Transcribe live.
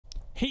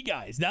Hey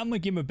guys, now I'm gonna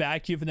give it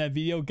back to you for that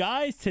video.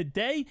 Guys,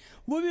 today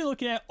we'll be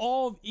looking at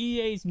all of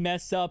EA's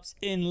mess ups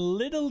in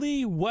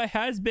literally what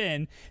has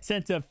been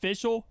since the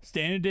official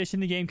standard edition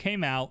of the game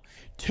came out.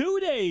 2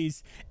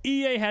 days,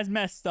 EA has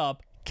messed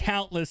up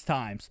countless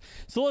times.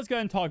 So let's go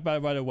ahead and talk about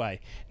it right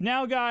away.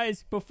 Now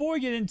guys, before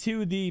we get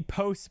into the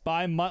post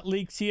by Mutt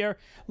leaks here,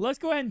 let's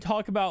go ahead and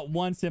talk about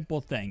one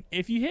simple thing.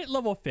 If you hit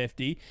level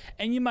 50,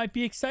 and you might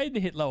be excited to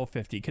hit level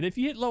 50, because if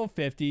you hit level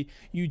 50,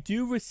 you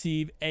do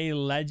receive a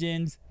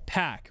Legends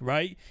pack,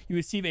 right? You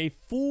receive a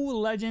full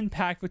legend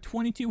pack for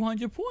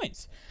 2,200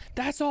 points.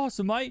 That's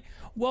awesome, right?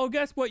 Well,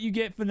 guess what you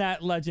get from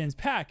that legends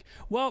pack?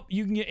 Well,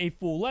 you can get a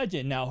full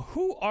legend. Now,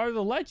 who are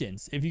the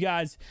legends? If you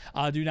guys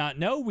do not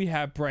know, we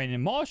have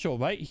Brandon Marshall,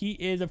 right? He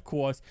is, of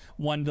course,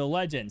 one of the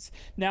legends.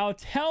 Now,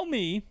 tell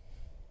me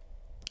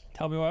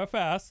real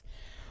fast,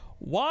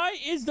 why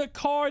is the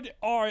card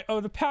art, or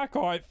the pack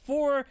art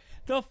for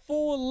the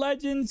full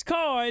legends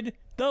card,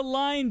 the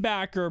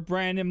linebacker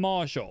Brandon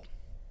Marshall?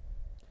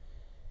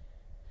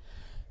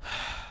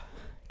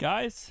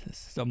 Guys,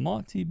 this is a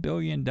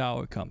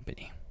multi-billion-dollar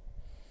company.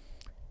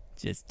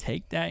 Just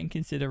take that in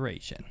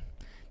consideration.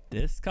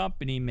 This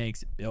company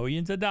makes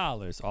billions of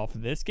dollars off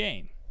of this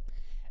game.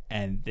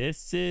 And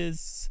this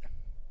is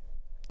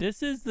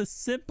the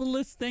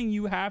simplest thing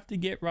you have to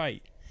get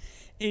right.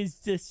 Is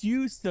just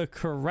use the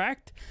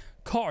correct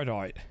card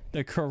art,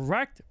 the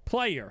correct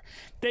player.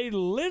 They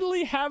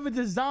literally have a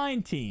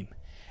design team.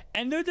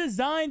 And their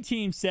design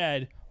team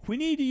said, we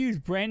need to use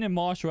Brandon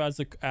Marshall as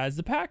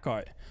the pack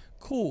art.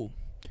 Cool.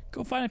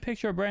 Go find a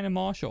picture of Brandon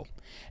Marshall.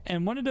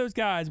 And one of those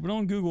guys went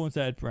on Google and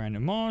said,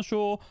 Brandon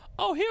Marshall.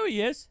 Oh, here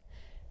he is.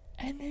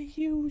 And they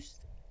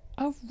used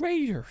a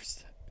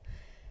Raiders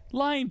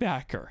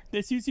linebacker.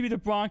 This used to be the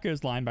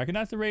Broncos linebacker.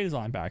 That's the Raiders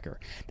linebacker.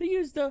 They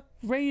used the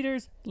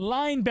Raiders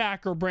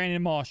linebacker,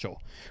 Brandon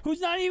Marshall, who's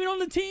not even on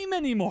the team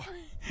anymore.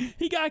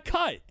 He got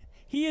cut.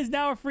 He is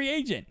now a free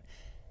agent.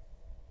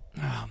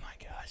 Oh,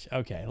 my gosh.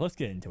 Okay, let's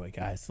get into it,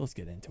 guys. Let's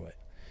get into it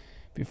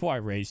before I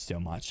rage so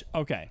much.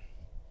 Okay.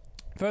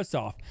 First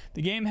off,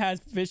 the game has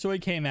officially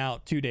came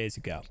out 2 days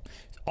ago.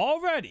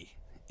 Already,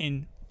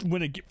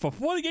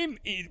 before the game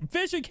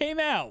officially came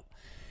out,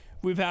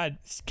 we've had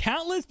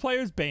countless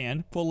players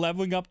banned for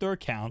leveling up their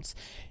accounts.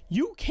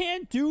 You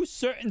can't do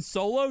certain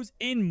solos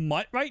in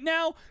Mutt right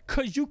now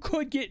because you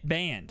could get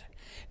banned.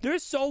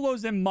 There's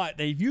solos in Mutt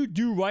that if you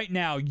do right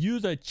now,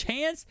 use a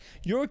chance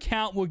your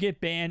account will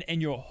get banned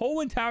and your whole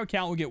entire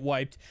account will get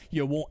wiped.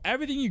 You want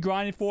everything you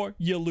grinded for,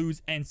 you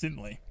lose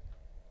instantly.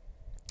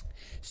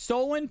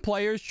 Stolen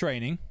Players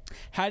Training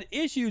had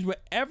issues with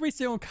every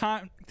single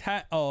content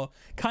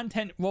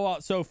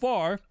rollout so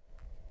far,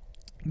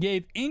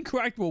 gave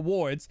incorrect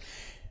rewards.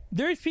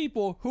 There's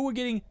people who are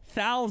getting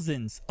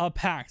thousands of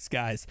packs,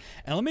 guys.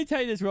 And let me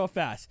tell you this real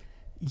fast.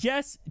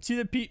 Yes,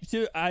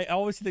 I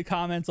always see the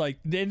comments like,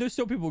 there's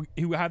still people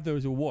who have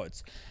those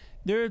rewards.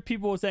 There are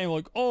people saying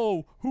like,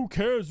 oh, who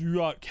cares if you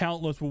got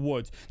countless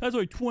rewards? That's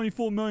like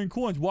 24 million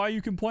coins. Why are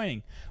you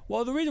complaining?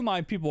 Well, the reason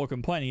why people are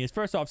complaining is,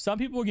 first off, some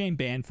people are getting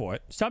banned for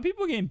it. Some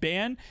people are getting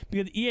banned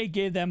because EA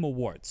gave them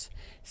rewards.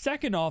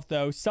 Second off,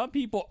 though, some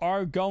people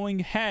are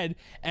going ahead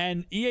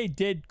and EA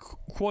did,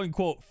 quote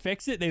unquote,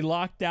 fix it. They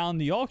locked down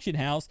the auction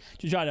house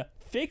to try to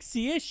fix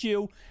the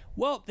issue.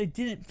 Well, they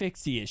didn't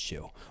fix the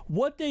issue.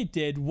 What they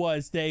did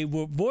was they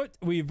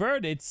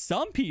reverted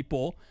some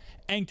people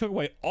and took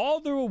away all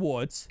the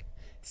rewards.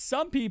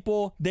 Some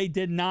people, they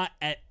did not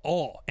at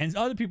all. And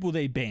other people,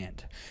 they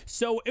banned.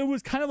 So it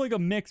was kind of like a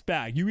mixed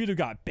bag. You either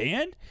got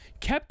banned,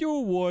 kept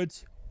your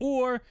rewards,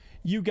 or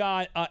you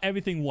got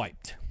everything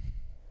wiped.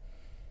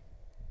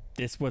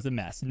 This was a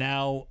mess.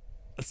 Now,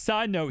 a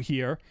side note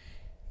here,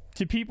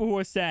 to people who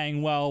are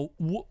saying, well,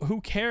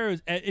 who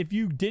cares if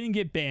you didn't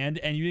get banned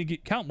and you didn't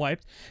get count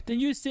wiped, then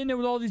you're sitting there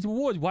with all these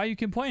rewards. Why are you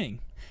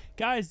complaining?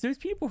 Guys, there's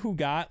people who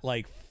got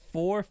like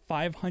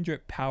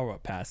 400-500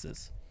 power-up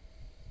passes.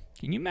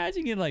 Can you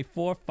imagine getting like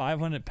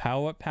 400-500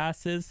 power-up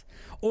passes?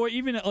 Or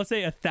even, let's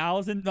say,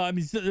 1,000. I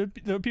mean,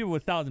 there are people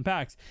with 1,000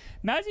 packs.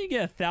 Imagine you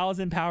get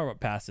 1,000 power-up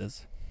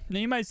passes. Now,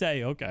 you might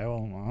say, okay,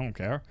 well, I don't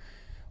care.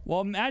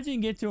 Well, imagine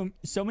you get to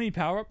so many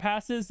power-up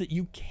passes that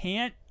you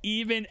can't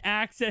even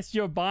access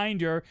your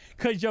binder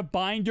because your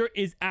binder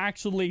is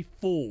actually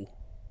full.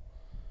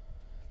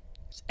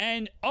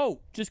 And, oh,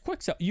 just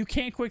quick sell. You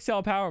can't quick sell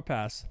a power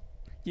pass.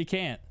 You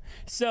can't.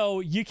 So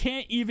you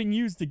can't even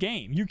use the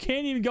game. You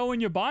can't even go in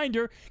your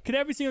binder because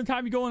every single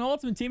time you go in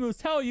Ultimate Team, it will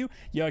tell you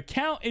your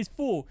account is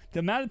full. The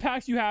amount of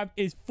packs you have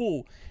is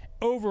full.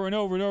 Over and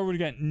over and over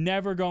again.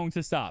 Never going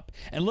to stop.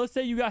 And let's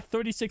say you got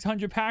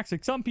 3,600 packs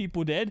like some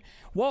people did.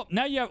 Well,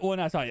 now you have, well,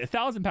 not sorry,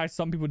 1,000 packs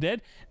some people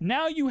did.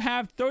 Now you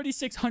have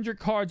 3,600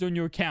 cards on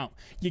your account.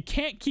 You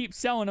can't keep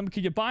selling them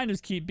because your binders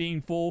keep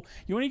being full.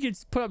 You only can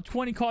put up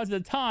 20 cards at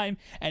a time,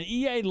 and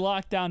EA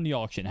locked down the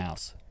auction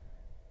house.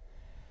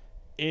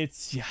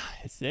 It's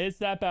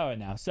that bad right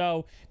now.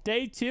 So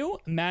day 2,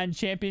 Madden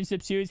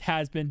Championship Series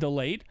has been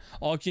delayed.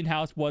 Auction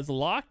house was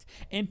locked.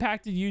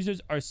 Impacted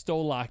users are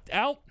still locked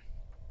out.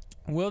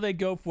 Will they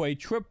go for a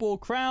triple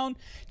crown?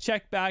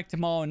 Check back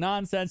tomorrow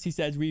nonsense. He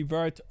says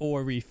revert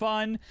or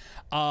refund.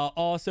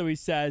 Also, he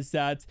says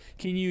that,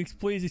 can you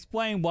please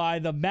explain why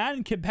the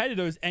Madden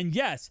competitors, and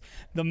yes,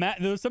 there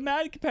were some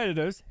Madden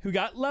competitors who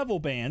got level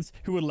bans,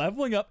 who were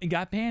leveling up and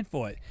got banned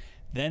for it.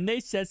 Then they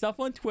said stuff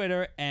on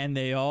Twitter and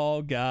they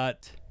all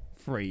got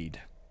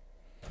freed.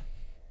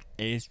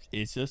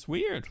 It's just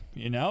weird.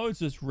 You know, it's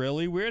just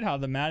really weird how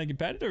the Madden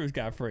competitors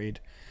got freed.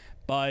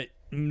 But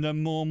the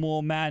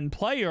more Madden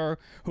player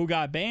who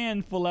got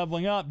banned for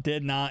leveling up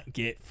did not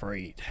get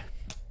freed.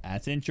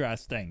 That's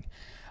interesting.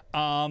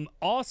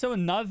 Also,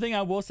 another thing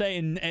I will say,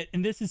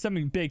 and this is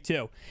something big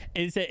too,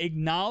 is that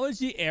acknowledge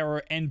the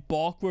error and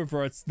bulk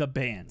reverts the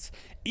bans.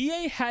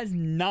 EA has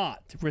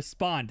not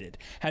responded,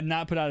 have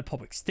not put out a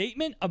public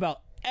statement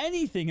about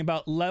anything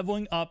about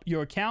leveling up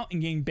your account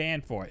and getting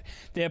banned for it.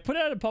 They have put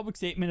out a public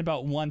statement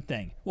about one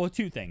thing. Well,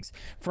 two things.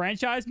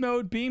 Franchise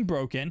mode being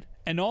broken,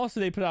 and also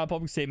they put out a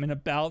public statement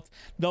about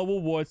the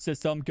reward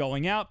system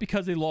going out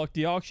because they locked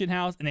the auction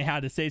house and they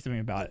had to say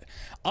something about it.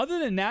 Other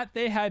than that,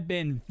 they have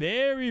been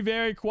very,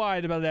 very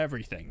quiet about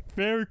everything.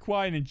 Very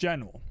quiet in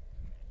general.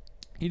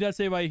 He does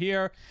say right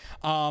here,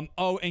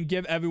 oh, and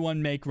give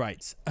everyone make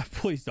rights.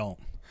 Please don't.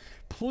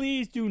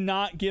 Please do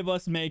not give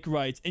us make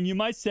rights. And you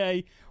might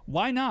say,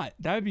 why not?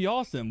 That would be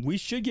awesome. We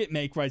should get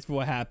make rights for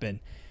what happened.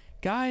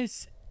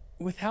 Guys,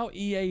 with how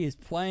EA is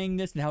playing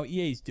this and how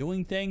EA is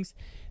doing things,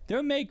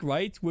 their make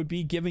rights would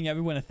be giving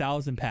everyone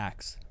 1,000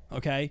 packs.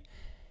 Okay?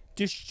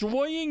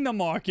 Destroying the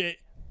market.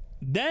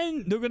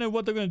 Then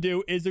what they're gonna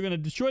do is they're gonna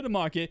destroy the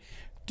market,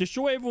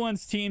 destroy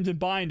everyone's teams and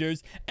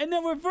binders, and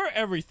then revert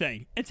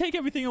everything and take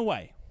everything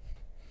away.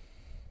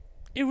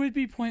 It would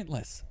be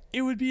pointless.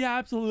 It would be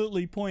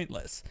absolutely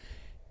pointless.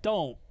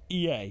 Don't,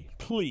 EA,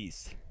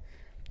 please.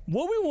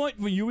 What we want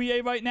for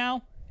UEA right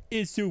now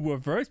is to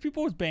reverse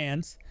people's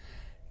bans,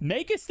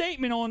 make a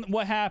statement on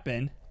what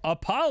happened,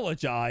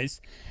 apologize,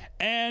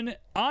 and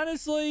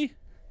honestly,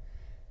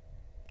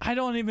 I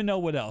don't even know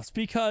what else,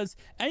 because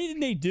anything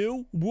they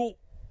do will,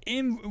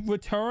 in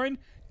return,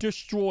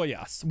 destroy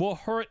us, will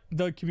hurt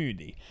the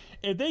community.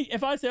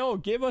 If I say, oh,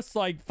 give us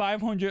like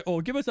 500,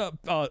 or give us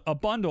a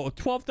bundle of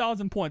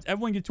 12,000 points,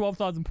 everyone gets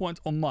 12,000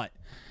 points a month,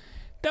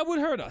 that would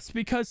hurt us,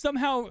 because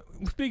somehow,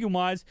 speaking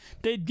wise,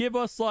 they'd give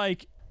us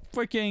like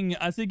freaking,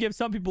 as they give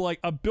some people like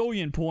 1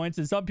 billion points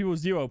and some people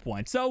 0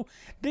 points, so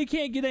they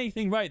can't get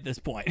anything right at this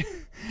point.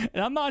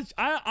 And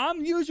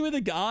I'm usually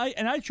the guy,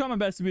 and I try my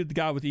best to be the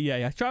guy with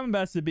EA. I try my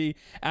best to be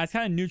as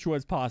kind of neutral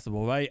as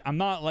possible, right? I'm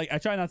not like, I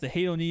try not to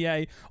hate on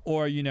EA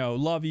or, you know,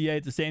 love EA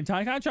at the same time.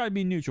 I kind of try to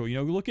be neutral, you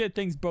know, look at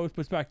things both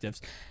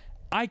perspectives.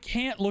 I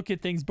can't look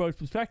at things both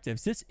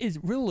perspectives. This is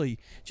really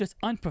just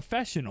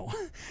unprofessional.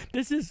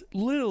 This is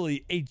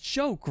literally a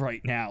joke right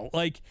now.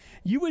 Like,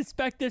 you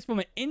expect this from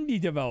an indie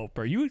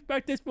developer. You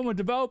expect this from a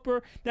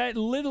developer that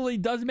literally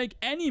doesn't make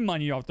any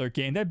money off their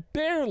game, that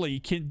barely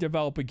can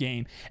develop a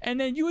game. And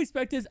then you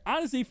expect this,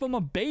 honestly, from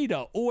a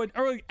beta or an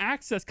early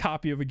access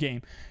copy of a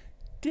game.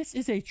 This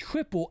is a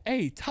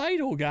AAA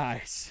title,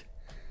 guys.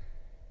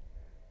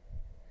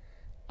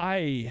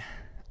 I'm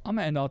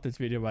gonna end off this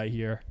video right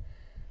here.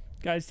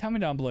 Guys, tell me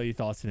down below your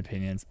thoughts and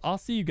opinions. I'll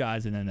see you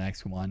guys in the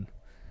next one.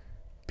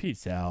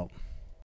 Peace out.